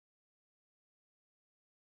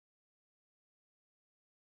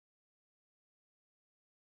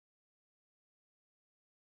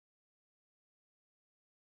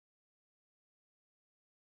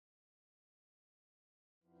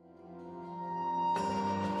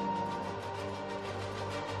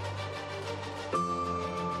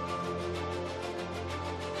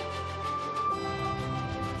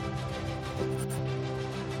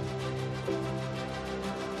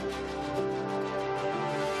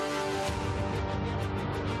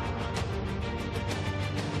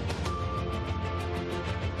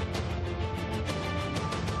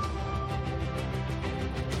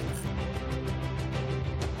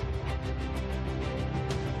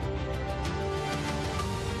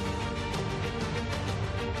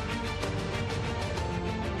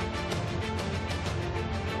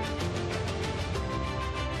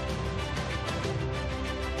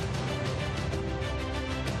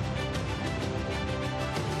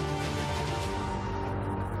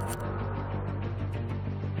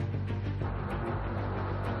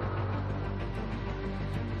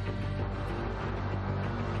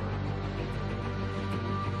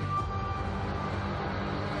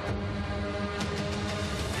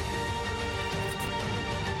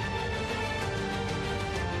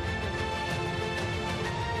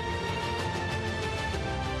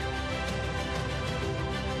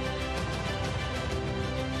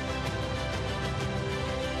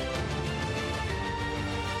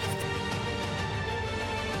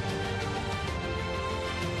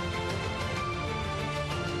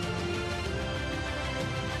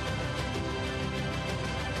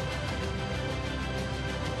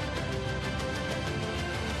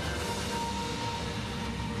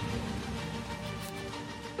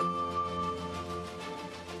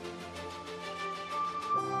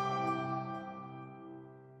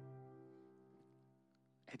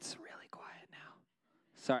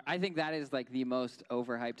Sorry, I think that is like the most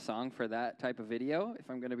overhyped song for that type of video, if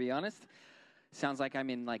I'm going to be honest. Sounds like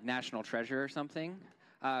I'm in like National Treasure or something,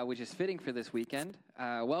 which is fitting for this weekend.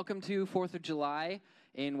 Welcome to 4th of July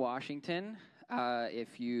in Washington.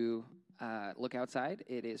 If you look outside,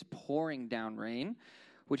 it is pouring down rain,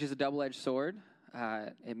 which is a double-edged sword.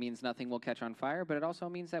 It means nothing will catch on fire, but it also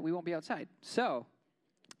means that we won't be outside. So,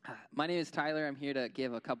 my name is Tyler. I'm here to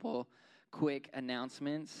give a couple quick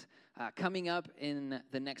announcements. Coming up in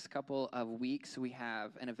the next couple of weeks, we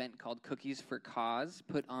have an event called Cookies for Cause,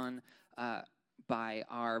 put on by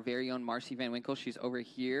our very own Marcy Van Winkle. She's over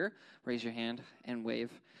here. Raise your hand and wave.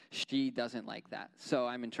 She doesn't like that, so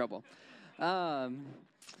I'm in trouble.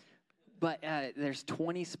 But there's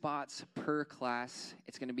 20 spots per class.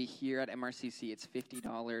 It's going to be here at MRCC. It's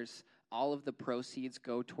 $50. All of the proceeds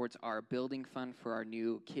go towards our building fund for our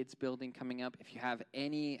new kids building coming up. If you have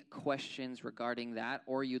any questions regarding that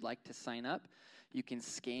or you'd like to sign up, you can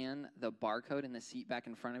scan the barcode in the seat back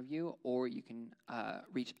in front of you, or you can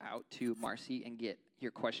reach out to Marcy and get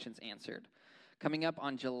your questions answered. Coming up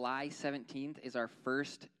on July 17th is our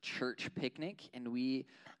first church picnic, and we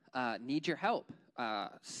need your help.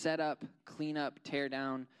 Set up, clean up, tear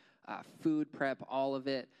down, food prep, all of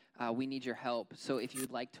it. We need your help. So if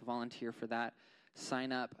you'd like to volunteer for that,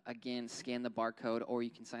 sign up. Again, scan the barcode, or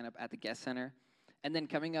you can sign up at the guest center. And then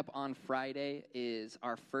coming up on Friday is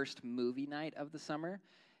our first movie night of the summer.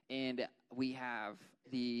 And we have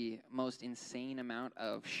the most insane amount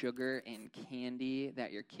of sugar and candy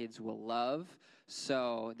that your kids will love.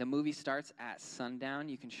 So the movie starts at sundown.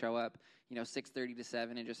 You can show up, 6:30 to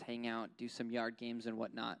 7 and just hang out, do some yard games and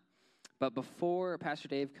whatnot. But before Pastor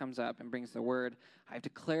Dave comes up and brings the word, I have to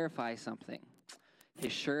clarify something.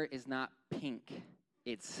 His shirt is not pink.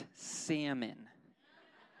 It's salmon.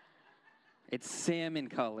 It's salmon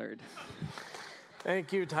colored.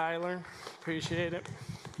 Thank you, Tyler. Appreciate it.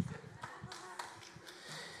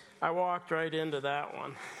 I walked right into that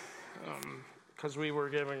one because we were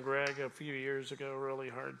giving Greg a few years ago a really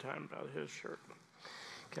hard time about his shirt.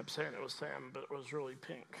 Kept saying it was salmon, but it was really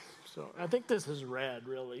pink. So I think this is red,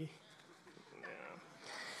 really.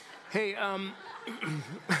 Hey,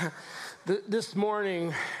 this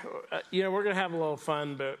morning, we're going to have a little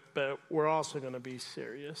fun, but we're also going to be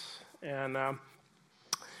serious. And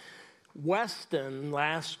Weston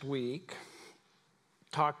last week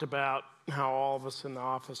talked about how all of us in the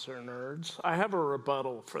office are nerds. I have a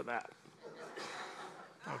rebuttal for that.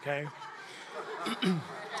 Okay?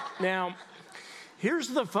 Now, here's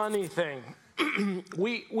the funny thing.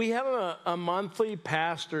 We have a monthly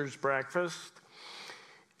pastor's breakfast.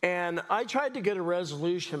 And I tried to get a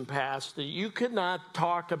resolution passed that you could not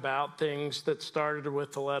talk about things that started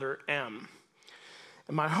with the letter M.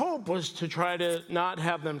 And my hope was to try to not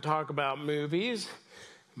have them talk about movies,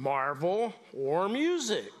 Marvel, or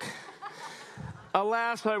music.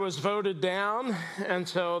 Alas, I was voted down, and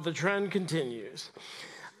so the trend continues.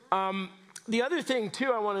 The other thing,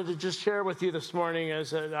 too, I wanted to just share with you this morning is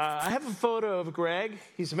that I have a photo of Greg.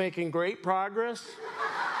 He's making great progress.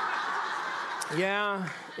 Yeah,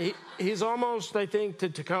 he's almost, I think, to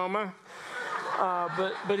Tacoma,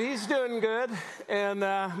 but he's doing good and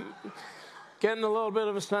getting a little bit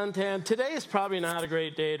of a suntan. Today is probably not a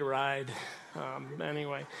great day to ride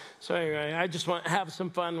anyway. So anyway, I just want to have some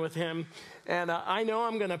fun with him, and I know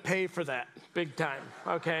I'm going to pay for that big time,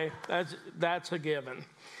 okay? That's a given.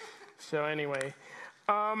 So anyway,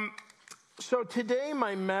 so today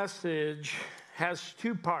my message has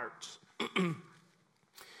two parts.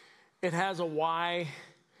 It has a why,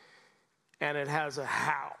 and it has a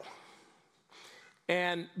how.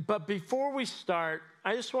 But before we start,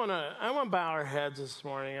 I want to bow our heads this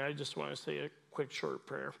morning. I just want to say a quick short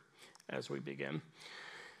prayer as we begin.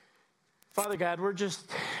 Father God, we're just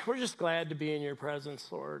glad to be in your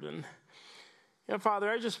presence, Lord. And Father,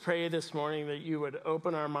 I just pray this morning that you would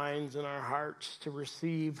open our minds and our hearts to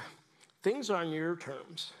receive things on your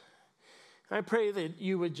terms. I pray that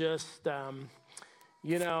you would just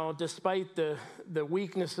despite the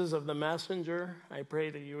weaknesses of the messenger, I pray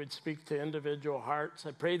that you would speak to individual hearts.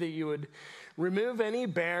 I pray that you would remove any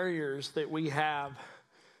barriers that we have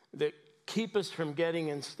that keep us from getting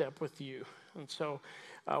in step with you. And so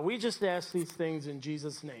we just ask these things in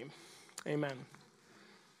Jesus' name. Amen.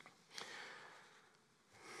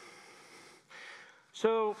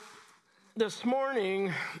 So this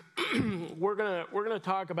morning, we're gonna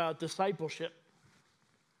talk about discipleship.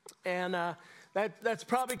 And that's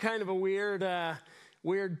probably kind of a weird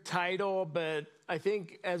title, but I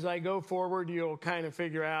think as I go forward, you'll kind of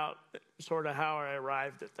figure out sort of how I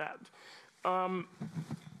arrived at that.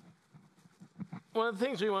 One of the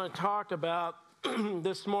things we want to talk about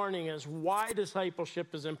this morning is why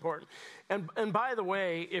discipleship is important. And by the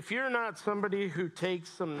way, if you're not somebody who takes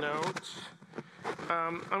some notes,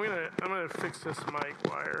 I'm gonna fix this mic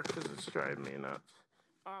wire because it's driving me nuts.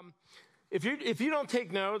 If you don't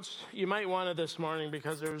take notes, you might want to this morning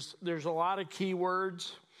because there's a lot of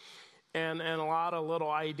keywords and a lot of little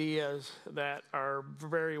ideas that are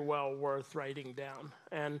very well worth writing down.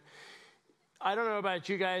 And I don't know about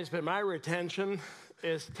you guys, but my retention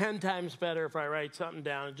is 10 times better if I write something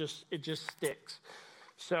down. It just sticks.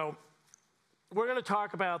 So we're going to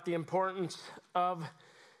talk about the importance of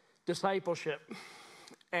discipleship.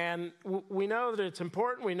 And we know that it's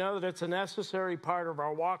important. We know that it's a necessary part of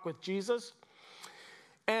our walk with Jesus.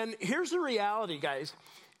 And here's the reality, guys.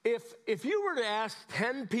 If you were to ask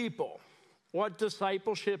 10 people what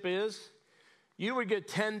discipleship is, you would get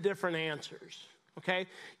 10 different answers, okay?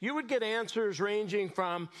 You would get answers ranging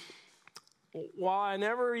from, well, I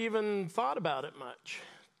never even thought about it much,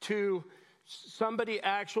 to somebody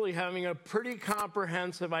actually having a pretty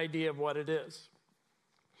comprehensive idea of what it is.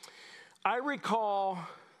 I recall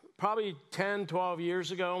probably 10, 12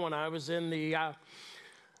 years ago when I was in the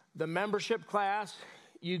membership class.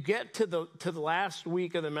 You get to the last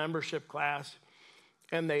week of the membership class,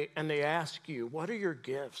 and they ask you, what are your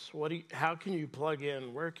gifts? How can you plug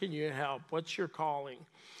in? Where can you help? What's your calling?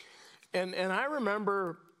 And I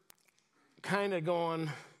remember kind of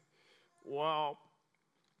going, well,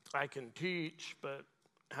 I can teach, but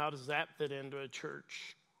how does that fit into a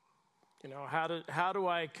church? You know, how do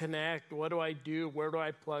I connect? What do I do? Where do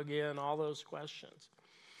I plug in? All those questions.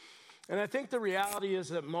 And I think the reality is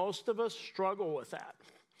that most of us struggle with that,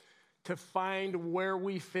 to find where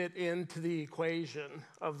we fit into the equation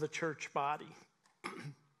of the church body.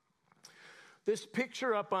 This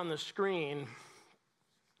picture up on the screen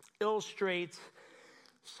illustrates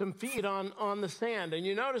some feet on the sand. And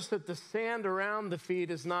you notice that the sand around the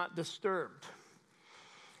feet is not disturbed.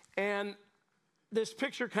 And this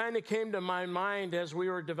picture kind of came to my mind as we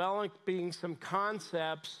were developing some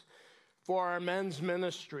concepts for our men's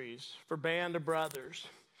ministries, for Band of Brothers.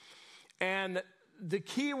 And the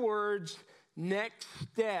key words, next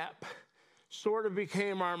step, sort of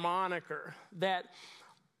became our moniker, that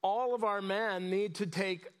all of our men need to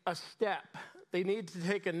take a step. They need to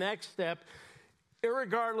take a next step,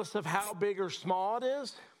 irregardless of how big or small it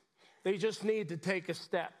is. They just need to take a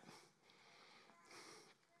step.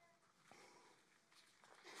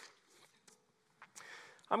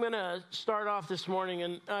 I'm going to start off this morning,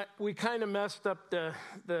 and we kind of messed up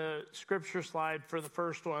the scripture slide for the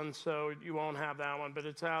first one, so you won't have that one, but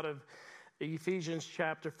it's out of Ephesians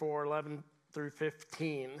chapter 4, 11 through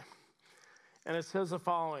 15. And it says the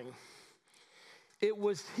following: It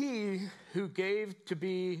was he who gave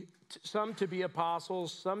some to be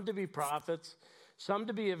apostles, some to be prophets, some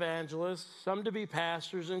to be evangelists, some to be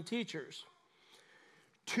pastors and teachers,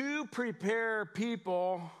 to prepare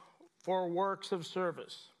people for works of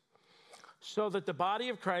service, so that the body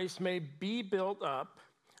of Christ may be built up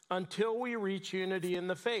until we reach unity in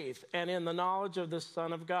the faith and in the knowledge of the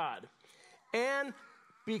Son of God, and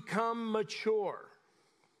become mature,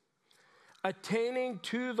 attaining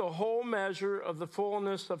to the whole measure of the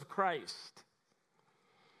fullness of Christ.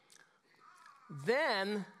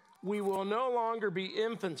 Then we will no longer be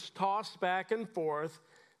infants tossed back and forth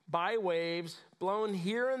by waves, blown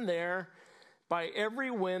here and there by every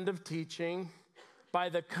wind of teaching, by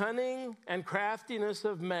the cunning and craftiness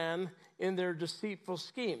of men in their deceitful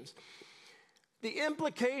schemes. The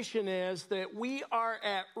implication is that we are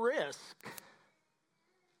at risk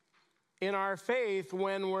in our faith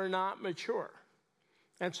when we're not mature.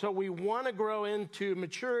 And so we want to grow into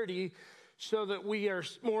maturity so that we are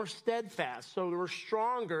more steadfast, so that we're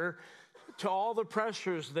stronger to all the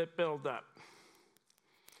pressures that build up.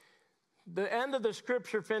 The end of the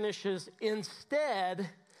scripture finishes, instead,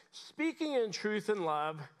 speaking in truth and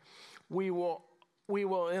love, we will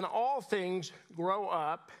in all things grow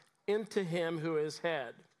up into him who is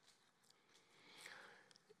head.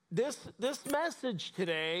 This message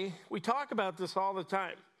today, we talk about this all the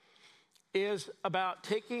time, is about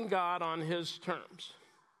taking God on his terms,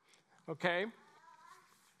 okay?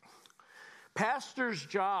 Pastors'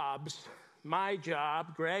 jobs, my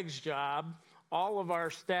job, Greg's job, all of our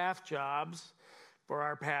staff jobs for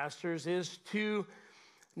our pastors is to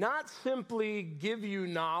not simply give you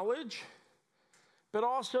knowledge, but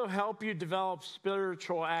also help you develop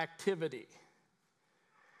spiritual activity.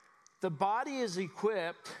 The body is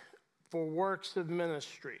equipped for works of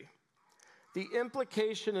ministry. The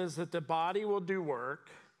implication is that the body will do work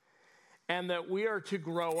and that we are to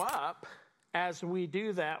grow up as we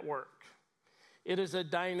do that work. It is a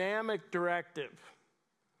dynamic directive.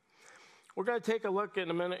 We're going to take a look in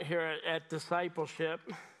a minute here at discipleship.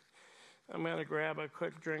 I'm going to grab a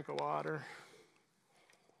quick drink of water.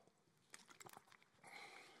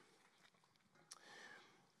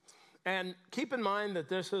 And keep in mind that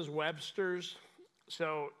this is Webster's,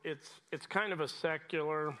 so it's kind of a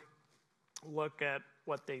secular look at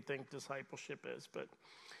what they think discipleship is. But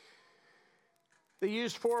they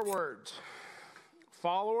use 4 words: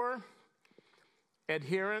 follower,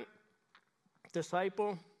 adherent,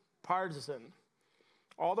 disciple, partisan.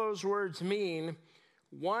 All those words mean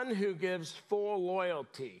one who gives full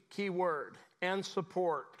loyalty, key word, and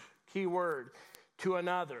support, key word, to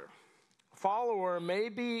another. Follower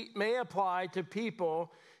may apply to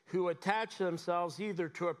people who attach themselves either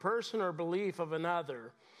to a person or belief of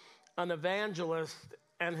another, an evangelist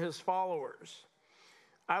and his followers.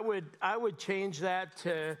 I would change that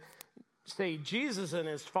to say Jesus and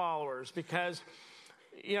his followers, because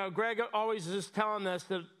Greg always is telling us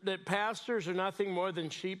that pastors are nothing more than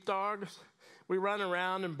sheepdogs. We run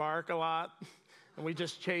around and bark a lot, and we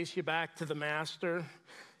just chase you back to the master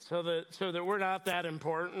so that we're not that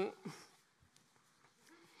important.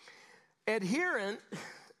 Adherent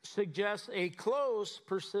suggests a close,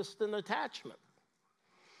 persistent attachment.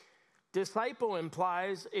 Disciple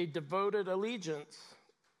implies a devoted allegiance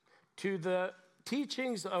to the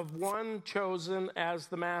teachings of one chosen as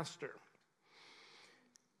the master.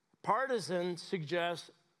 Partisan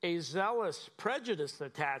suggests a zealous, prejudiced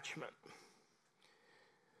attachment.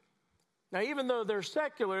 Now, even though they're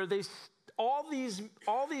secular, all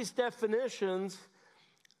these definitions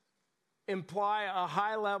imply a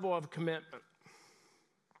high level of commitment.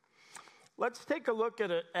 Let's take a look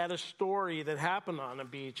at a story that happened on a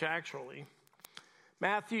beach, actually.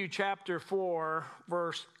 Matthew chapter 4,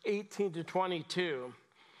 verse 18 to 22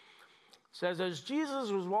 says, as Jesus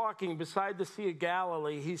was walking beside the Sea of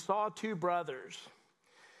Galilee, he saw 2 brothers,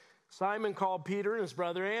 Simon called Peter and his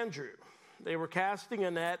brother Andrew. They were casting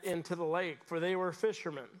a net into the lake, for they were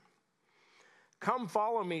fishermen. Come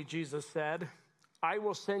follow me, Jesus said. I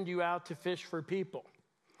will send you out to fish for people.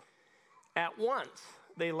 At once,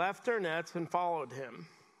 they left their nets and followed him.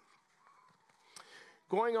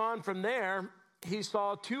 Going on from there, he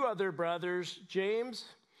saw 2 other brothers, James,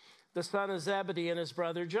 the son of Zebedee, and his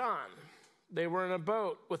brother John. They were in a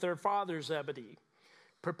boat with their father Zebedee,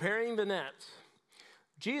 preparing the nets.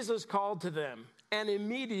 Jesus called to them, and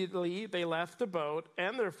immediately they left the boat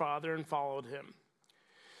and their father and followed him.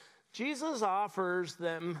 Jesus offers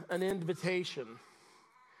them an invitation.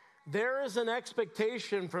 There is an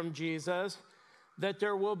expectation from Jesus that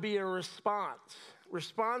there will be a response.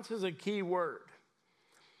 Response is a key word.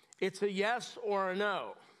 It's a yes or a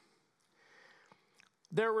no.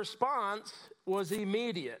 Their response was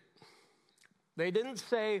immediate. They didn't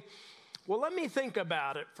say, well, let me think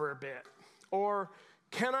about it for a bit, or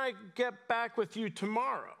can I get back with you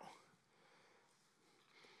tomorrow?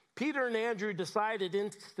 Peter and Andrew decided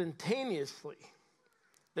instantaneously.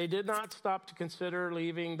 They did not stop to consider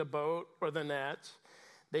leaving the boat or the nets.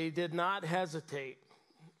 They did not hesitate.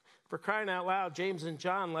 For crying out loud, James and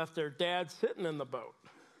John left their dad sitting in the boat.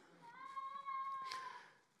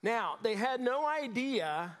 Now, they had no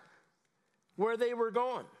idea where they were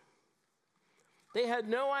going. They had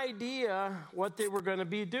no idea what they were going to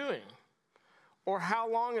be doing or how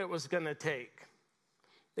long it was going to take.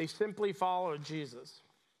 They simply followed Jesus.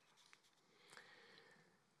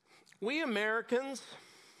 We Americans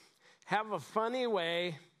have a funny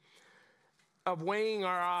way of weighing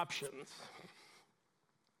our options.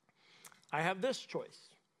 I have this choice.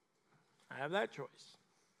 I have that choice.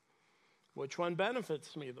 Which one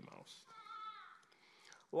benefits me the most?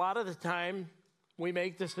 A lot of the time, we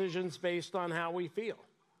make decisions based on how we feel.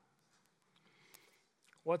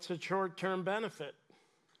 What's the short-term benefit?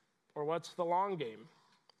 Or what's the long game?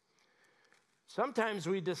 Sometimes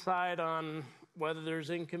we decide on whether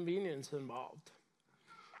there's inconvenience involved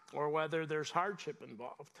or whether there's hardship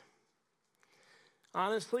involved.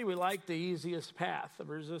 Honestly, we like the easiest path of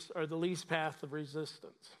or the least path of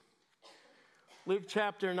resistance. Luke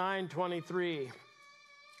chapter 9:23,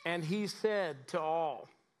 and he said to all,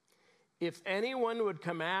 if anyone would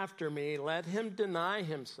come after me, let him deny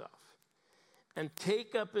himself and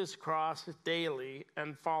take up his cross daily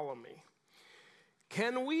and follow me.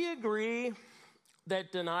 Can we agree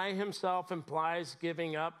that deny himself implies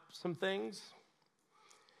giving up some things?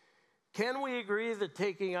 Can we agree that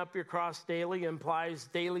taking up your cross daily implies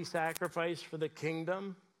daily sacrifice for the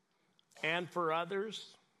kingdom and for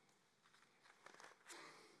others?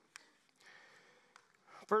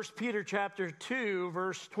 1 Peter chapter 2,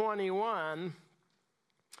 verse 21,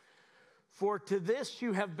 for to this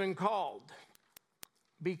you have been called,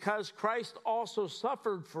 because Christ also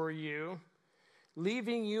suffered for you,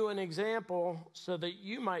 leaving you an example so that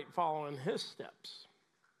you might follow in his steps.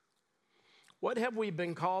 What have we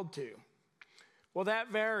been called to? Well, that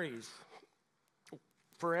varies.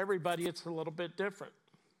 For everybody, it's a little bit different.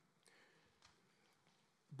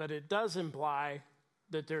 But it does imply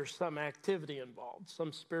that there's some activity involved,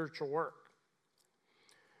 some spiritual work.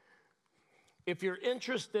 If you're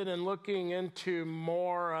interested in looking into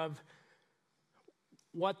more of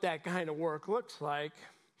what that kind of work looks like,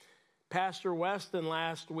 Pastor Weston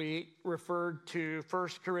last week referred to 1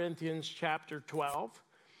 Corinthians chapter 12.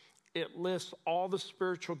 It lists all the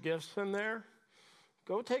spiritual gifts in there.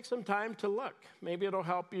 Go take some time to look. Maybe it'll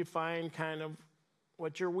help you find kind of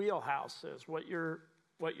what your wheelhouse is, what you're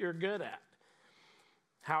good at,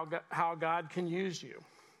 how God can use you.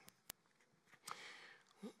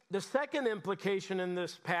 The second implication in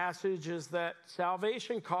this passage is that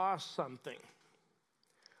salvation costs something.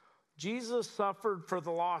 Jesus suffered for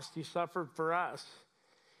the lost. He suffered for us.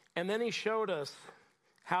 And then he showed us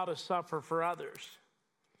how to suffer for others.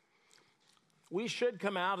 We should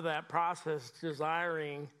come out of that process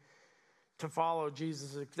desiring to follow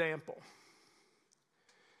Jesus' example.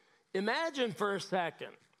 Imagine for a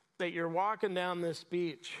second that you're walking down this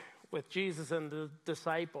beach with Jesus and the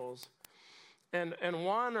disciples, and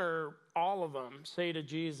one or all of them say to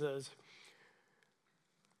Jesus,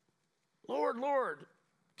 Lord, Lord,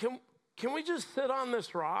 can we just sit on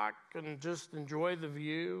this rock and just enjoy the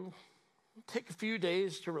view? Take a few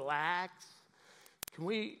days to relax?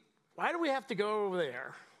 Why do we have to go over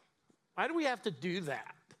there? Why do we have to do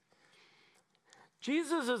that?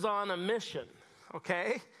 Jesus is on a mission,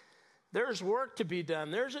 okay? There's work to be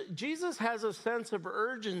done. Jesus has a sense of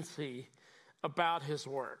urgency about his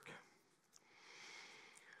work.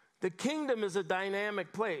 The kingdom is a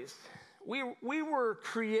dynamic place. We were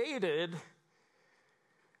created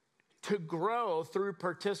to grow through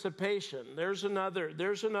participation. There's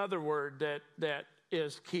another word that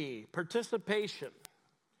is key. Participation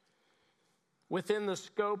within the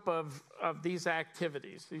scope of these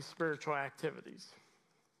activities, these spiritual activities.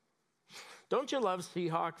 Don't you love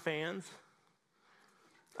Seahawk fans?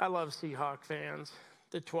 I love Seahawk fans.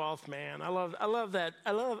 The 12th man. I love that.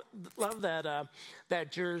 I love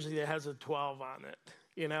that jersey that has a 12 on it.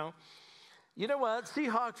 You know what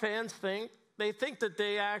Seahawk fans think? They think that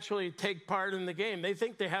they actually take part in the game. They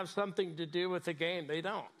think they have something to do with the game. They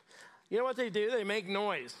don't. You know what they do? They make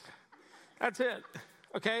noise. That's it.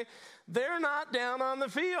 Okay? They're not down on the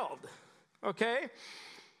field. Okay?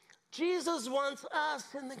 Jesus wants us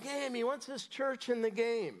in the game. He wants his church in the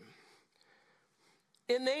game.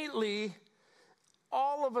 Innately,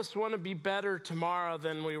 all of us want to be better tomorrow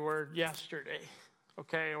than we were yesterday,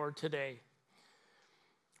 okay, or today.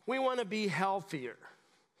 We want to be healthier.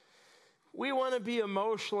 We want to be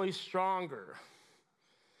emotionally stronger.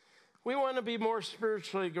 We want to be more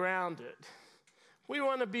spiritually grounded. We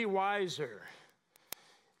want to be wiser.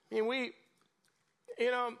 I mean,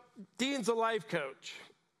 Dean's a life coach.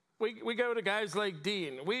 We go to guys like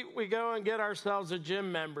Dean. We go and get ourselves a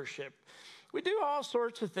gym membership. We do all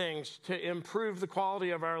sorts of things to improve the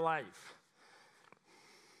quality of our life.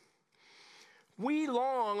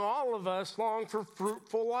 All of us long for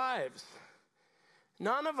fruitful lives.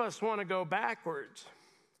 None of us want to go backwards.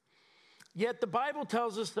 Yet the Bible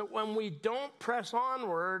tells us that when we don't press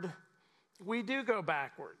onward, we do go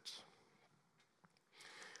backwards.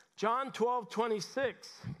 John 12:26,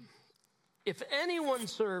 if anyone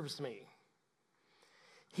serves me,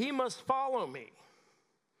 he must follow me.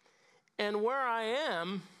 And where I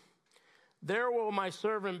am, there will my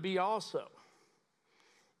servant be also.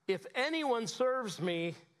 If anyone serves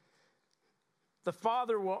me, the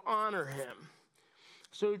Father will honor him.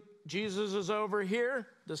 So Jesus is over here,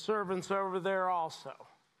 the servant's over there also.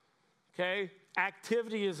 Okay?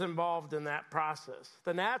 Activity is involved in that process.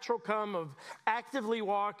 The natural come of actively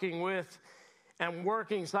walking with and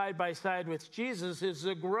working side by side with Jesus is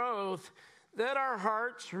the growth that our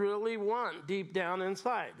hearts really want deep down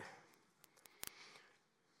inside.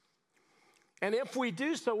 And if we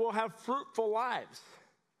do so, we'll have fruitful lives.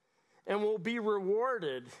 And we'll be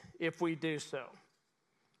rewarded if we do so.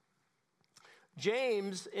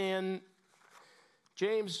 James, in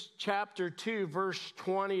James chapter 2, verse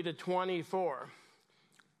 20 to 24,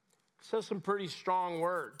 says some pretty strong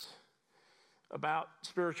words about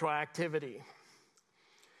spiritual activity.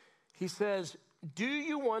 He says, do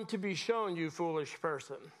you want to be shown, you foolish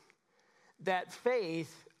person, that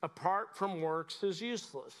faith apart from works is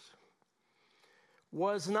useless?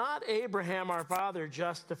 Was not Abraham our father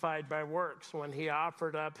justified by works when he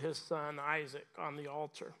offered up his son Isaac on the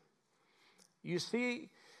altar? You see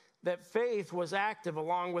that faith was active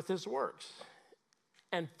along with his works.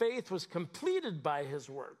 And faith was completed by his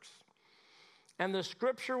works. And the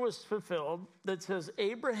scripture was fulfilled that says,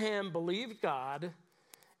 Abraham believed God,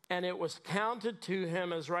 and it was counted to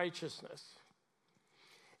him as righteousness.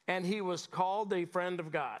 And he was called a friend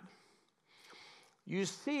of God. You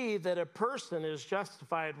see that a person is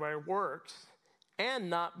justified by works and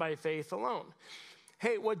not by faith alone.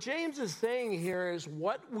 Hey, what James is saying here is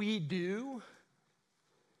what we do,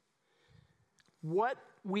 what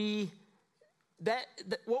we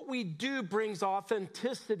do brings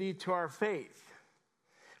authenticity to our faith.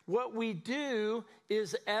 What we do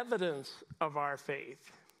is evidence of our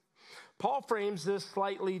faith. Paul frames this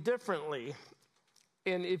slightly differently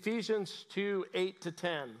in Ephesians 2,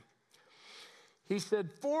 8-10. He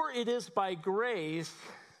said, "For it is by grace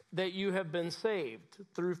that you have been saved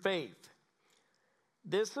through faith.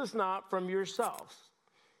 This is not from yourselves.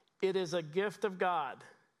 It is a gift of God,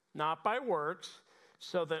 not by works,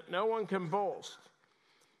 so that no one can boast.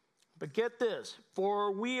 But get this,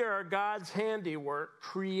 for we are God's handiwork,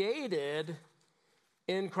 created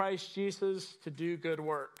in Christ Jesus to do good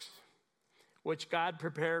works, which God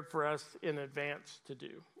prepared for us in advance to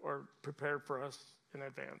do, or prepared for us in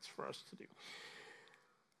advance for us to do."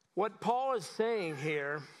 What Paul is saying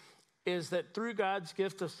here is that through God's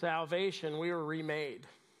gift of salvation, we were remade.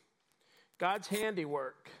 God's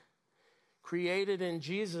handiwork, created in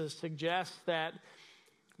Jesus, suggests that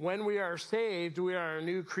when we are saved, we are a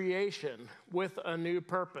new creation with a new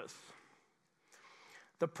purpose.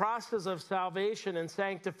 The process of salvation and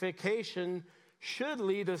sanctification should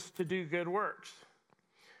lead us to do good works.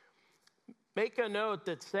 Make a note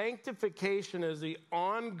that sanctification is the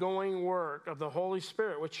ongoing work of the Holy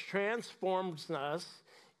Spirit, which transforms us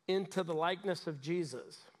into the likeness of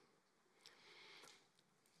Jesus.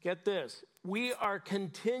 Get this, we are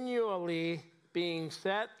continually being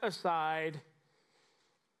set aside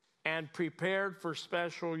and prepared for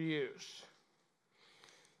special use.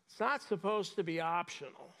 It's not supposed to be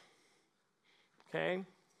optional, okay?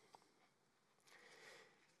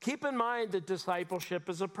 Keep in mind that discipleship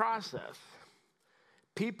is a process.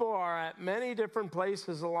 People are at many different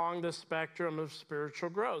places along the spectrum of spiritual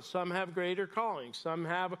growth. Some have greater callings. Some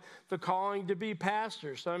have the calling to be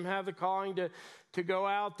pastors. Some have the calling to go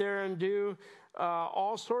out there and do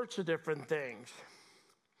all sorts of different things.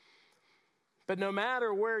 But no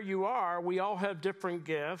matter where you are, we all have different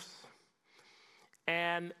gifts.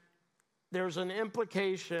 And there's an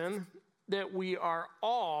implication that we are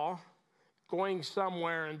all going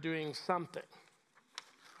somewhere and doing something.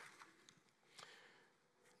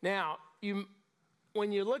 Now,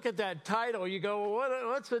 when you look at that title, you go, well,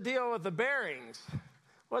 what's the deal with the bearings?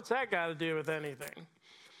 What's that got to do with anything?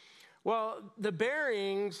 Well, the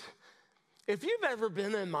bearings, if you've ever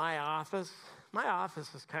been in my office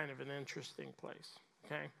is kind of an interesting place,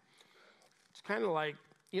 okay? It's kind of like,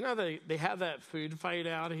 you know, they have that food fight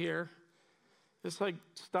out here. It's like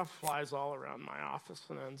stuff flies all around my office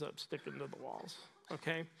and ends up sticking to the walls,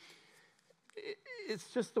 okay?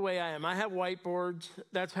 It's just the way I am. I have whiteboards.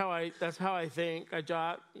 That's how I think. I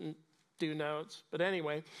jot and do notes. But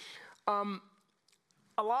anyway,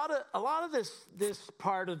 a lot of this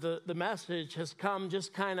part of the message has come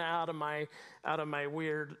just kind of out of my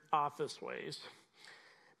weird office ways.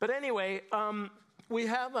 But anyway, we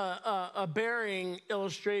have a bearing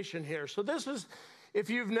illustration here. So this is, if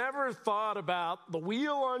you've never thought about the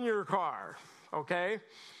wheel on your car, okay,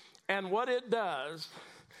 and what it does,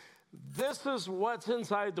 this is what's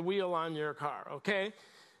inside the wheel on your car, okay?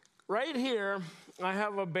 Right here, I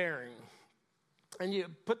have a bearing. And you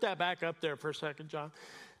put that back up there for a second, John.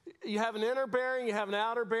 You have an inner bearing, you have an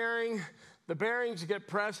outer bearing. The bearings get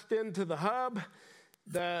pressed into the hub.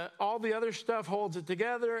 All the other stuff holds it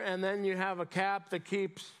together, and then you have a cap that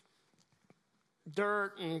keeps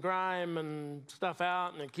dirt and grime and stuff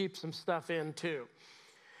out, and it keeps some stuff in too.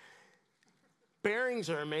 Bearings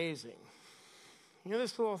are amazing. You know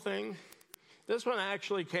this little thing? This one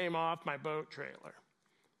actually came off my boat trailer,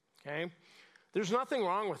 okay? There's nothing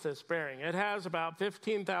wrong with this bearing. It has about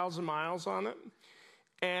 15,000 miles on it,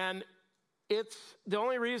 and the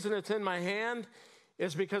only reason it's in my hand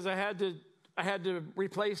is because I had to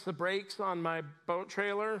replace the brakes on my boat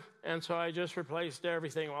trailer, and so I just replaced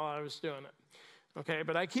everything while I was doing it, okay?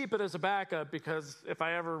 But I keep it as a backup because if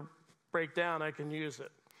I ever break down, I can use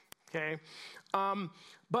it, okay?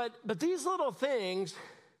 But these little things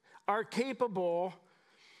are capable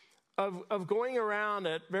of going around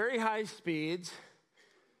at very high speeds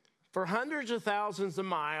for hundreds of thousands of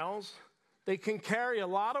miles. They can carry a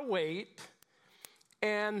lot of weight,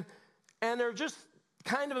 and they're just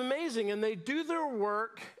kind of amazing. And they do their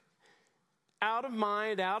work out of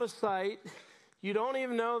mind, out of sight. You don't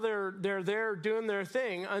even know they're there doing their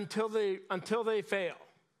thing until they fail.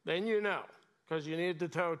 Then you know, because you need the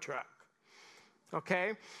tow truck.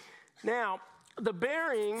 Okay? Now, the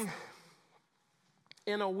bearing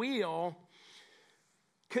in a wheel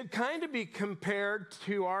could kind of be compared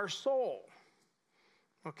to our soul.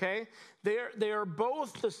 Okay? They are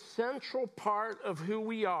both the central part of who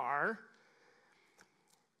we are,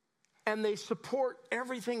 and they support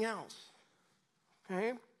everything else.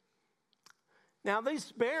 Okay? Now,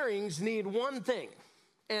 these bearings need one thing,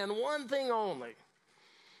 and one thing only,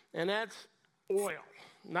 and that's oil,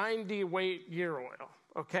 90 weight gear oil.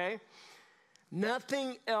 Okay?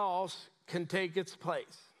 Nothing else can take its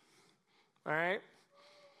place. All right?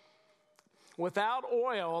 Without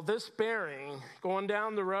oil, this bearing going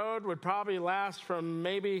down the road would probably last from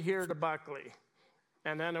maybe here to Buckley,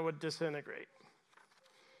 and then it would disintegrate.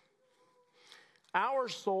 Our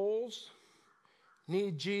souls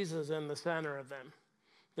need Jesus in the center of them.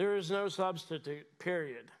 There is no substitute,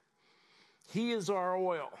 period. He is our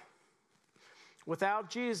oil. Without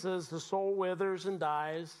Jesus, the soul withers and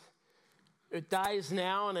dies. It dies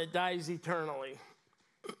now and it dies eternally.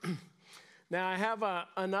 Now, I have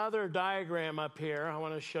another diagram up here I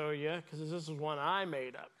want to show you, because this is one I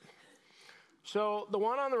made up. So the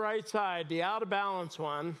one on the right side, the out of balance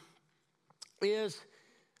one, is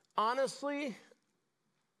honestly,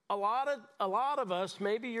 a lot of us,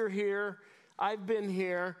 maybe you're here, I've been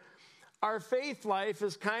here, our faith life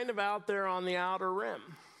is kind of out there on the outer rim,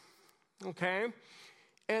 okay?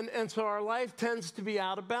 And so our life tends to be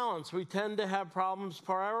out of balance. We tend to have problems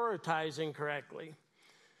prioritizing correctly.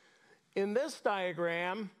 In this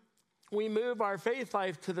diagram, we move our faith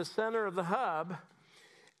life to the center of the hub,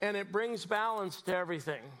 and it brings balance to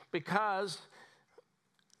everything because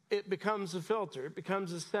it becomes a filter. It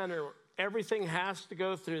becomes a center. Everything has to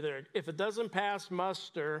go through there. If it doesn't pass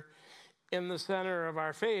muster in the center of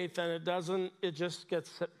our faith, then it just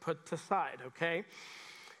gets put to side, okay?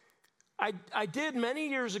 I did many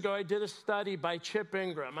years ago, I did a study by Chip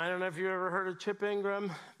Ingram. I don't know if you ever heard of Chip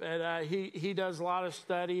Ingram, but he does a lot of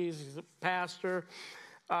studies. He's a pastor.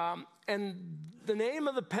 And the name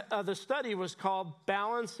of the study was called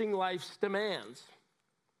Balancing Life's Demands.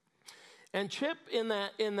 And Chip, in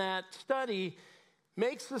that study,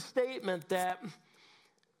 makes the statement that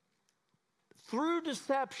through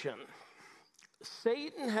deception,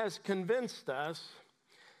 Satan has convinced us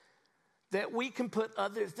that we can put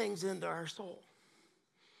other things into our soul,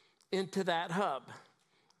 into that hub,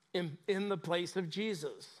 in the place of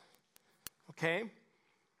Jesus. Okay?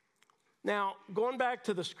 Now, going back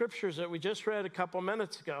to the scriptures that we just read a couple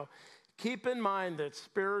minutes ago, keep in mind that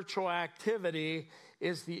spiritual activity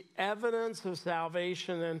is the evidence of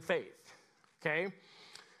salvation and faith. Okay?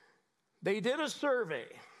 They did a survey,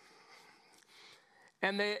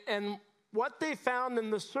 and what they found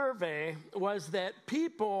in the survey was that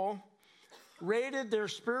people rated their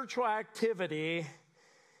spiritual activity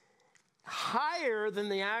higher than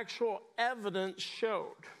the actual evidence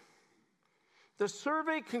showed. The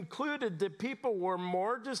survey concluded that people were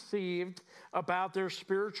more deceived about their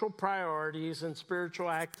spiritual priorities and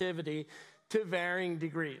spiritual activity to varying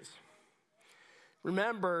degrees.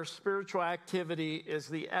 Remember, spiritual activity is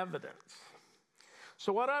the evidence.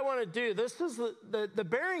 So what I want to do, this is the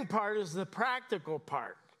bearing part is the practical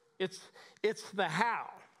part. It's the how,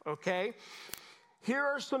 okay? Here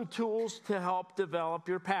are some tools to help develop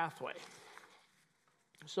your pathway.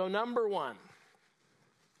 So number one,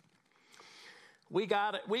 we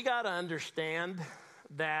got to understand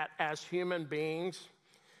that as human beings,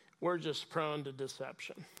 we're just prone to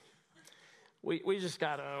deception. We just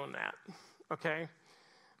got to own that, okay?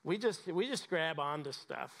 We just grab onto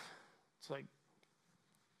stuff. It's like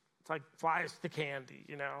flies to candy,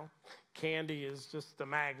 you know? Candy is just a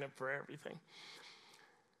magnet for everything.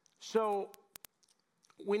 So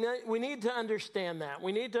we need to understand that.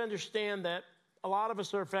 We need to understand that a lot of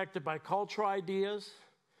us are affected by cultural ideas,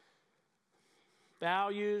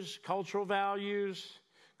 values, cultural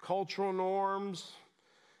norms,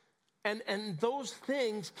 and those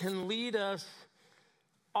things can lead us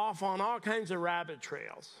off on all kinds of rabbit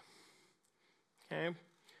trails. Okay?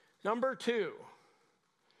 Number two,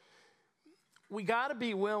 we got to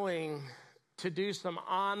be willing to do some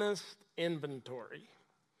honest inventory.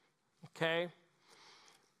 Okay?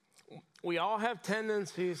 We all have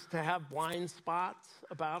tendencies to have blind spots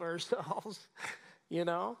about ourselves, you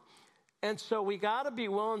know? And so we got to be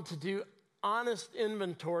willing to do honest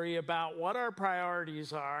inventory about what our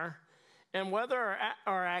priorities are and whether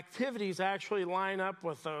our activities actually line up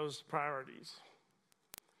with those priorities.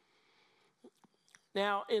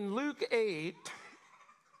 Now, in Luke 8,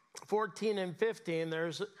 14 and 15,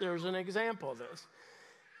 there's an example of this.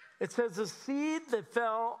 It says, the seed that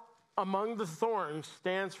fell among the thorns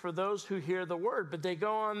stands for those who hear the word, but they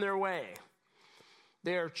go on their way.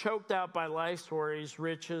 They are choked out by life's worries,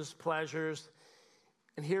 riches, pleasures.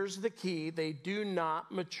 And here's the key, they do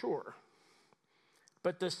not mature.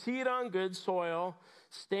 But the seed on good soil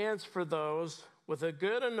stands for those with a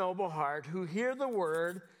good and noble heart who hear the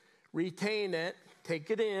word, retain it, take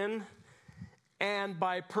it in, and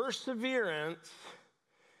by perseverance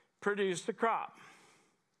produce the crop.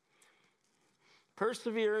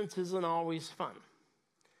 Perseverance isn't always fun.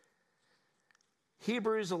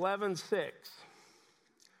 Hebrews 11:6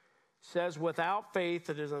 says, without faith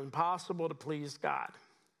it is impossible to please God,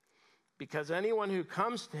 because anyone who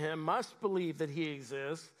comes to him must believe that he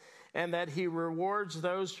exists and that he rewards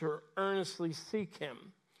those who earnestly seek him.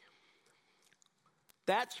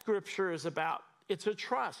 That scripture is about, it's a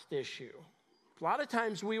trust issue. A lot of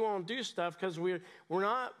times we won't do stuff because we're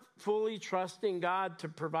not fully trusting God to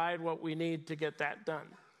provide what we need to get that done.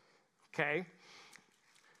 Okay?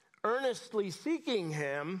 Earnestly seeking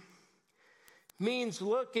him means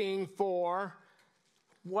looking for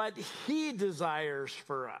what he desires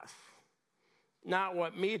for us, not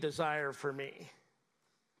what me desire for me.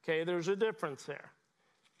 Okay, there's a difference there.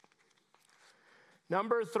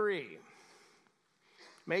 Number 3,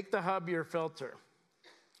 make the hub your filter.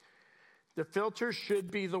 The filter should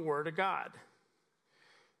be the Word of God.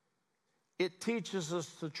 It teaches us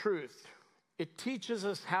the truth. It teaches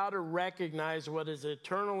us how to recognize what is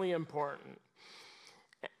eternally important.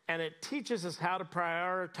 And it teaches us how to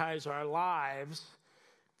prioritize our lives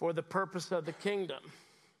for the purpose of the kingdom.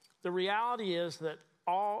 The reality is that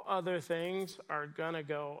all other things are going to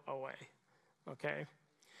go away, okay?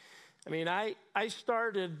 I mean, I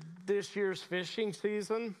started this year's fishing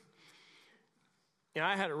season. You know,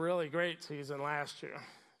 I had a really great season last year,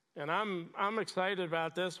 and I'm excited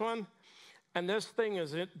about this one. And this thing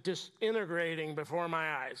is disintegrating before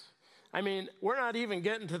my eyes. I mean, we're not even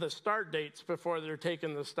getting to the start dates before they're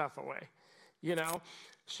taking the stuff away, you know?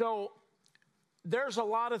 So there's a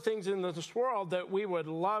lot of things in this world that we would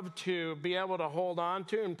love to be able to hold on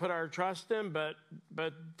to and put our trust in, but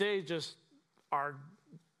they just are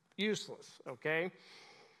useless, okay?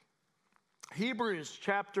 Hebrews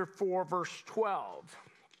chapter 4, verse 12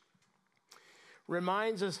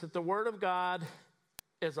 reminds us that the Word of God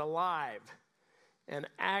is alive and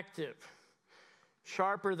active,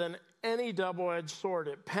 sharper than any double-edged sword.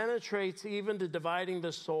 It penetrates even to dividing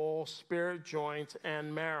the soul, spirit, joints,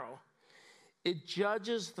 and marrow. It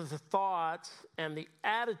judges the thoughts and the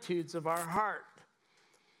attitudes of our heart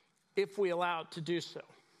if we allow it to do so.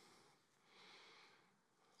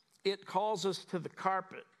 It calls us to the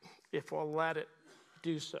carpet if we'll let it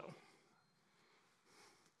do so.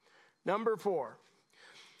 Number 4,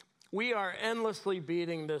 we are endlessly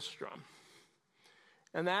beating this drum.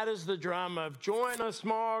 And that is the drum of join a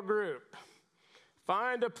small group,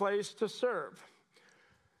 find a place to serve.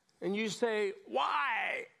 And you say,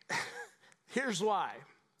 why? Here's why.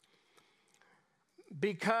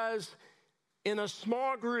 Because in a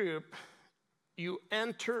small group, you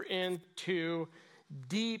enter into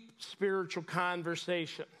deep spiritual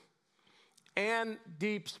conversation and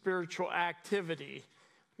deep spiritual activity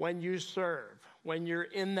when you serve, when you're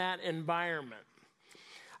in that environment.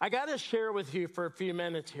 I got to share with you for a few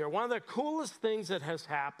minutes here. One of the coolest things that has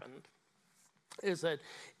happened is that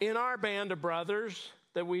in our Band of Brothers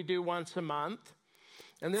that we do once a month,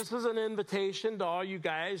 and this is an invitation to all you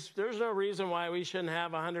guys. There's no reason why we shouldn't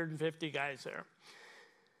have 150 guys there.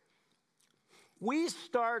 We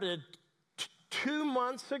started 3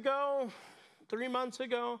 months ago,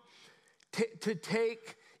 to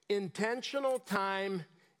take intentional time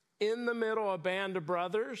in the middle of Band of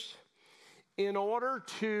Brothers in order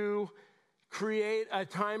to create a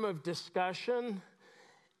time of discussion.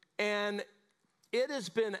 And it has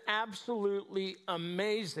been absolutely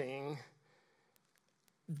amazing,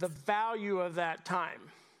 the value of that time.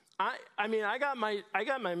 I mean, I got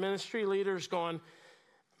my ministry leaders going,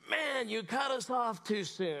 man, you cut us off too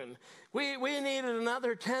soon. We needed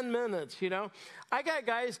another 10 minutes, you know. I got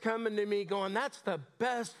guys coming to me going, that's the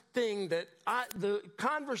best thing that the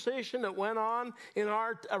conversation that went on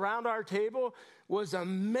around our table was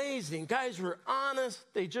amazing. Guys were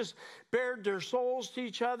honest. They just bared their souls to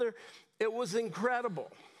each other. It was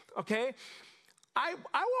incredible, okay? I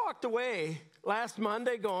walked away last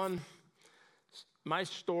Monday going, my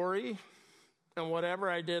story and whatever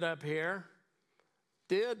I did up here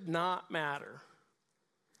did not matter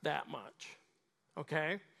that much,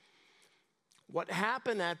 okay? What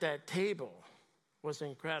happened at that table was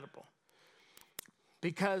incredible.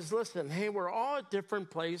 Because listen, hey, we're all at different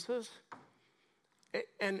places.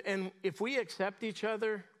 And if we accept each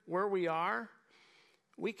other where we are,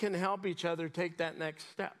 we can help each other take that next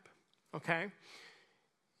step, okay?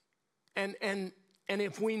 And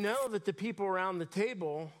if we know that the people around the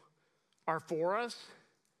table are for us,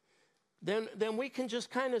 then we can just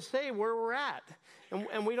kind of say where we're at.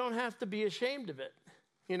 And we don't have to be ashamed of it,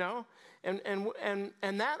 you know? And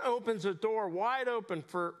that opens a door wide open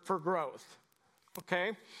for growth,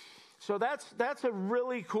 okay? So that's a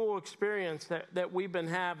really cool experience that we've been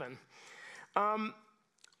having.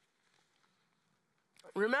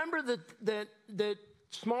 Remember that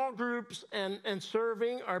small groups and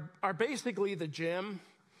serving are basically the gym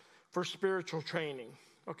for spiritual training,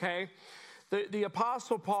 okay? The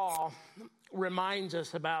Apostle Paul reminds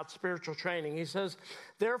us about spiritual training. He says,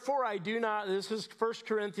 therefore I do not, this is 1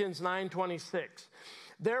 Corinthians 9:26.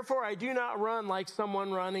 Therefore I do not run like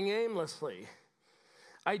someone running aimlessly.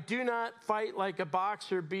 I do not fight like a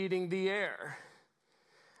boxer beating the air.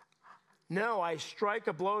 No, I strike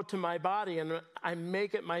a blow to my body and I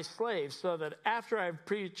make it my slave, so that after I've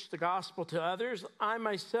preached the gospel to others, I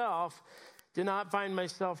myself do not find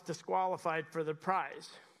myself disqualified for the prize.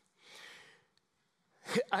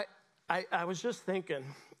 I was just thinking,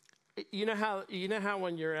 you know how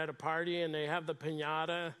when you're at a party and they have the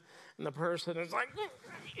piñata and the person is like,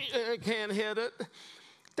 I can't hit it.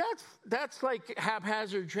 That's like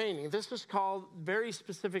haphazard training. This is called very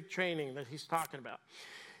specific training that he's talking about.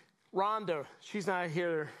 Rhonda, she's not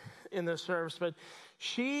here in this service, but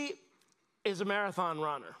she is a marathon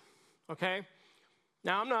runner, okay?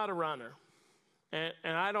 Now, I'm not a runner, and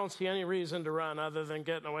I don't see any reason to run other than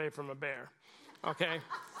getting away from a bear, okay?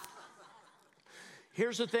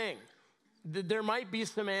 Here's the thing. There might be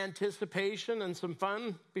some anticipation and some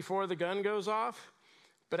fun before the gun goes off,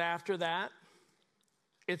 but after that,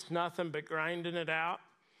 it's nothing but grinding it out.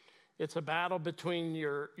 It's a battle between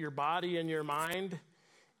your body and your mind.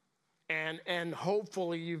 And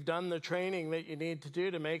hopefully you've done the training that you need to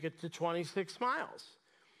do to make it to 26 miles.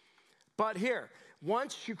 But here,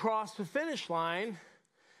 once you cross the finish line,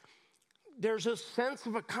 there's a sense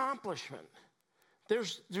of accomplishment.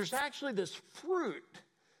 There's actually this fruit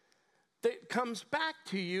that comes back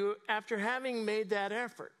to you after having made that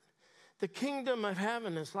effort. The kingdom of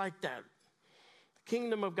heaven is like that. The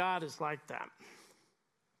kingdom of God is like that.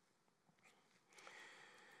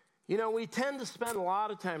 You know, we tend to spend a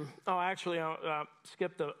lot of time. Oh, actually, I'll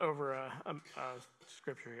skip over a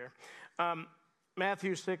scripture here.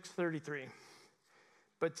 Matthew 6:33.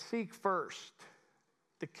 But seek first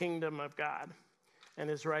the kingdom of God and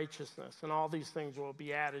his righteousness, and all these things will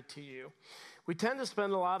be added to you. We tend to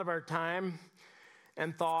spend a lot of our time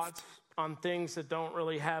and thoughts on things that don't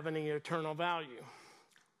really have any eternal value.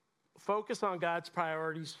 Focus on God's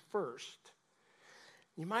priorities first.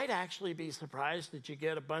 You might actually be surprised that you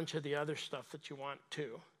get a bunch of the other stuff that you want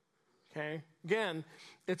too, okay? Again,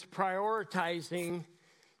 it's prioritizing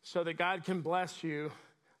so that God can bless you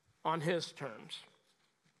on his terms.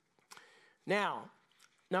 Now,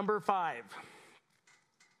 number 5,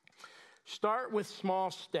 start with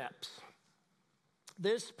small steps.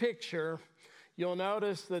 This picture, you'll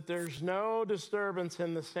notice that there's no disturbance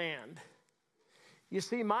in the sand. You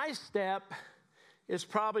see, my step is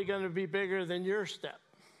probably going to be bigger than your step.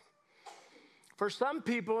 For some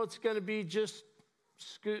people, it's going to be just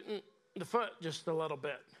scooting the foot just a little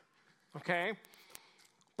bit, okay?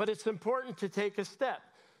 But it's important to take a step.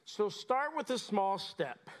 So start with a small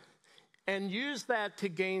step and use that to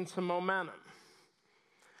gain some momentum.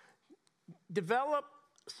 Develop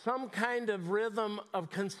some kind of rhythm of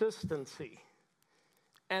consistency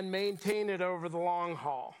and maintain it over the long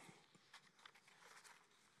haul.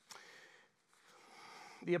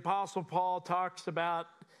 The Apostle Paul talks about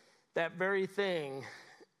that very thing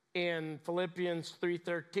in Philippians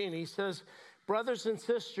 3:13. He says, brothers and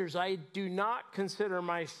sisters, I do not consider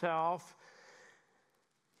myself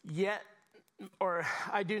yet to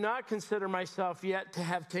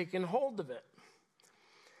have taken hold of it.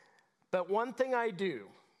 But one thing I do,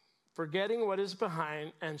 forgetting what is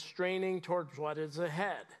behind and straining towards what is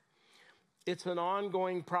ahead. It's an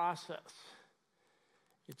ongoing process.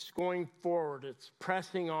 It's going forward. It's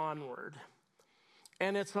pressing onward.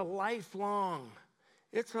 And it's a lifelong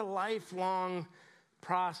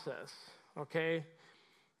process, okay?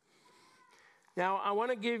 Now, I want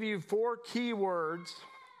to give you 4 key words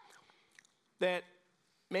that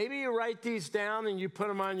maybe you write these down and you put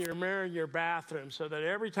them on your mirror in your bathroom so that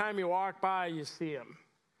every time you walk by, you see them,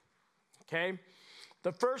 okay?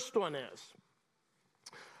 The first one is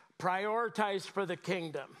prioritize for the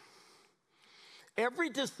kingdom. Every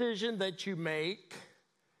decision that you make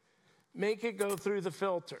make it go through the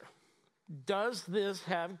filter. Does this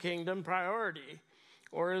have kingdom priority?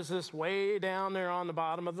 Or is this way down there on the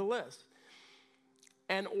bottom of the list?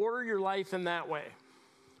 And order your life in that way.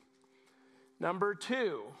 Number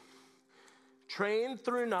 2, train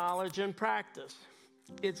through knowledge and practice.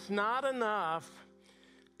 It's not enough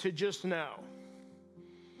to just know.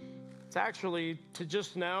 It's actually to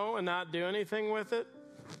just know and not do anything with it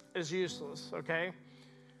is useless, okay?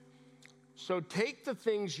 So take the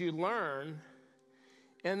things you learn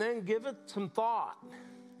and then give it some thought.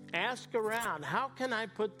 Ask around, how can I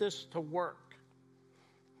put this to work?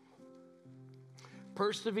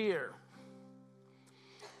 Persevere.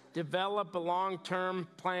 Develop a long-term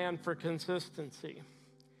plan for consistency.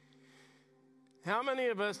 How many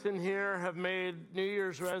of us in here have made New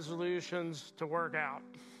Year's resolutions to work out?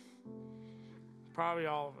 Probably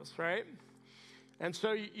all of us, right? And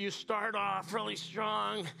so you start off really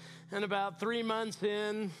strong, and about 3 months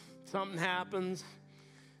in, something happens.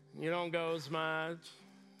 You don't go as much.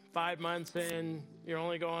 5 months in, you're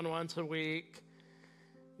only going once a week.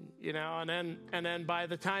 And then by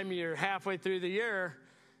the time you're halfway through the year,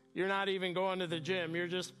 you're not even going to the gym. We're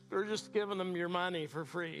just giving them your money for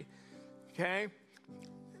free. Okay?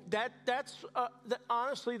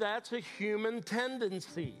 Honestly, that's a human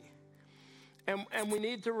tendency. And we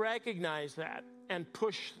need to recognize that and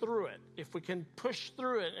push through it. If we can push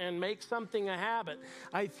through it and make something a habit.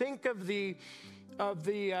 I think of the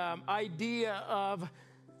idea of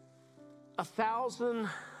 1,000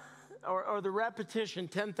 or the repetition,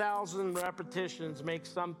 10,000 repetitions make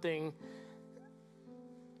something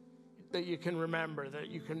that you can remember, that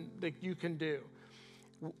you can do.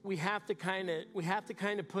 We have to kind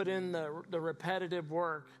of put in the repetitive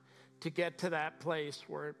work to get to that place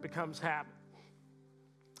where it becomes habit.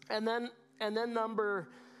 And then the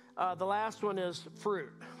last one is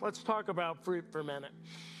fruit. Let's talk about fruit for a minute.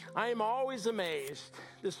 I am always amazed.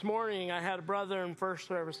 This morning, I had a brother in first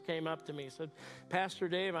service came up to me and said, Pastor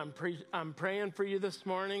Dave, I'm praying for you this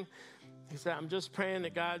morning. He said, I'm just praying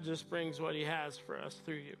that God just brings what he has for us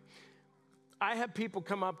through you. I have people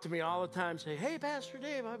come up to me all the time and say, hey, Pastor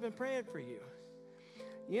Dave, I've been praying for you.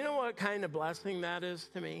 You know what kind of blessing that is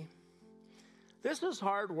to me? This is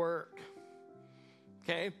hard work,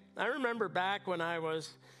 okay? I remember back when I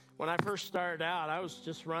first started out, I was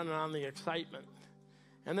just running on the excitement.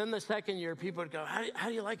 And then the second year, people would go, how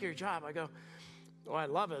do you like your job? I go, well, I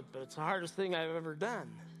love it, but it's the hardest thing I've ever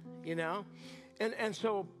done, And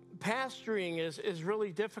so pastoring is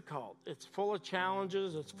really difficult. It's full of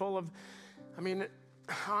challenges. It's full of,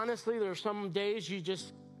 honestly, there's some days you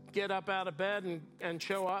just get up out of bed and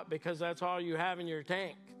show up because that's all you have in your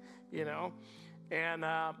tank,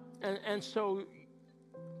 And so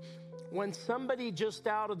when somebody just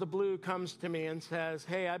out of the blue comes to me and says,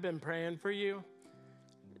 hey, I've been praying for you,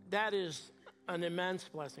 that is an immense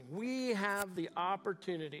blessing. We have the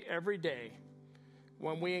opportunity every day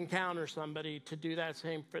when we encounter somebody to do that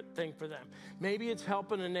same thing for them. Maybe it's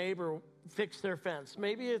helping a neighbor fix their fence.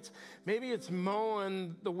 Maybe it's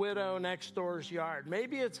mowing the widow next door's yard.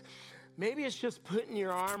 Maybe it's just putting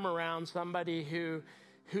your arm around somebody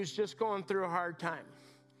who's just going through a hard time.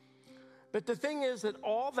 But the thing is that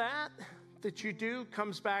all that you do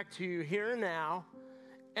comes back to you here and now,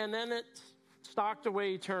 and then it's stocked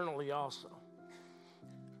away eternally also.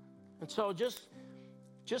 And so just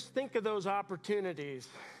think of those opportunities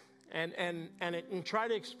and try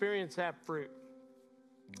to experience that fruit.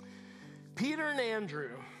 Peter and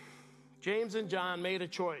Andrew, James and John made a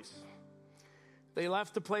choice. They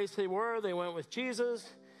left the place they were. They went with Jesus.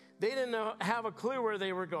 They didn't have a clue where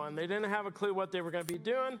they were going. They didn't have a clue what they were going to be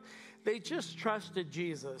doing. They just trusted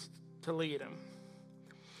Jesus to lead them.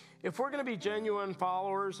 If we're going to be genuine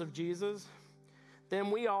followers of Jesus, then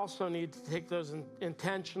we also need to take those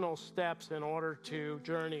intentional steps in order to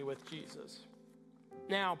journey with Jesus.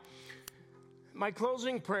 Now, my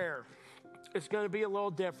closing prayer is going to be a little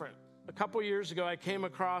different. A couple years ago, I came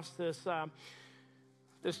across this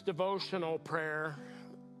devotional prayer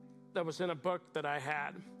that was in a book that I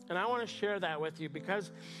had. And I want to share that with you because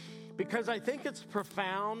I think it's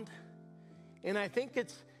profound, and I think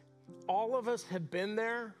it's all of us have been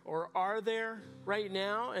there or are there right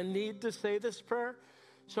now and need to say this prayer.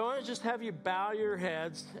 So I want to just have you bow your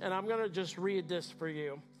heads, and I'm going to just read this for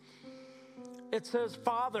you. It says,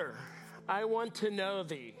 Father, I want to know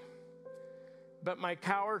thee, but my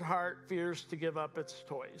coward heart fears to give up its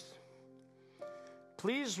toys.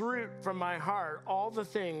 Please root from my heart all the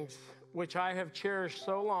things which I have cherished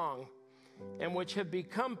so long and which have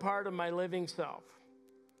become part of my living self,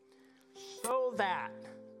 so that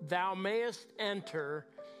thou mayest enter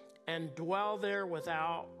and dwell there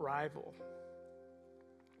without rival.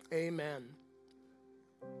 Amen.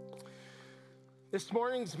 This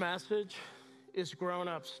morning's message is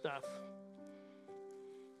grown-up stuff.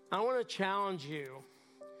 I want to challenge you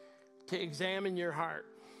to examine your heart.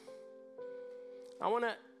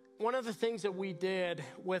 One of the things that we did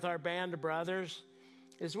with our band of brothers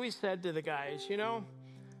is we said to the guys,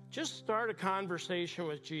 just start a conversation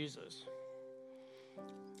with Jesus.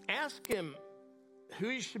 Ask him who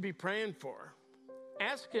you should be praying for.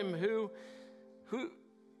 Ask him who,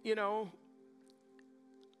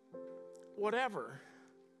 whatever.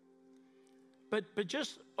 But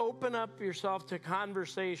just open up yourself to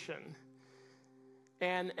conversation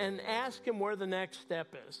and ask him where the next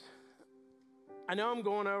step is. I know I'm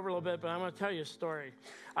going over a little bit, but I'm going to tell you a story.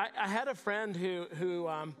 I had a friend who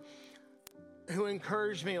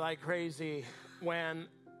encouraged me like crazy when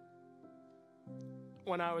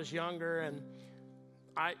I was younger, and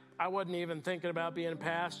I wasn't even thinking about being a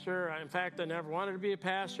pastor. In fact, I never wanted to be a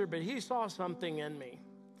pastor, but he saw something in me,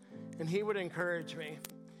 and he would encourage me.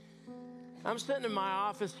 I'm sitting in my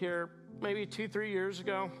office here maybe 2-3 years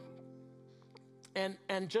ago, and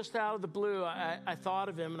just out of the blue, I thought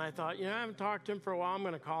of him, and I thought, I haven't talked to him for a while. I'm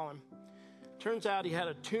going to call him. Turns out he had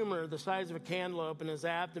a tumor the size of a cantaloupe in his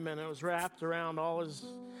abdomen. It was wrapped around all his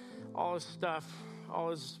stuff,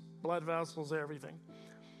 all his blood vessels, everything.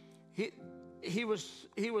 He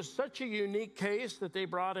was such a unique case that they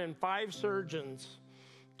brought in 5 surgeons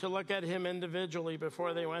to look at him individually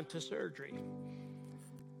before they went to surgery.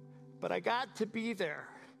 But I got to be there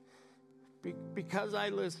because I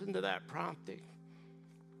listened to that prompting.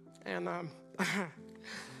 And I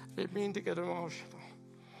didn't mean to get emotional.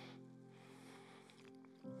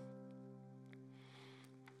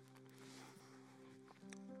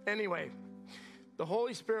 Anyway, the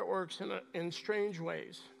Holy Spirit works in strange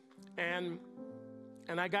ways. And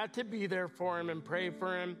I got to be there for him and pray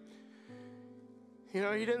for him. He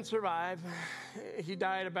didn't survive. He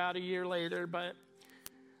died about a year later, but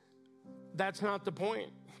that's not the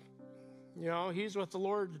point. He's with the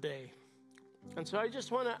Lord today. And so I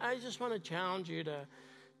just want to challenge you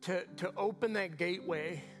to open that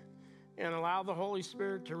gateway and allow the Holy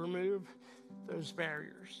Spirit to remove those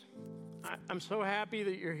barriers. I'm so happy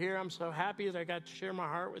that you're here. I'm so happy that I got to share my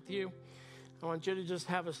heart with you. I want you to just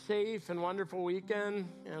have a safe and wonderful weekend,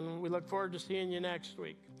 and we look forward to seeing you next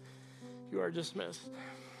week. You are dismissed.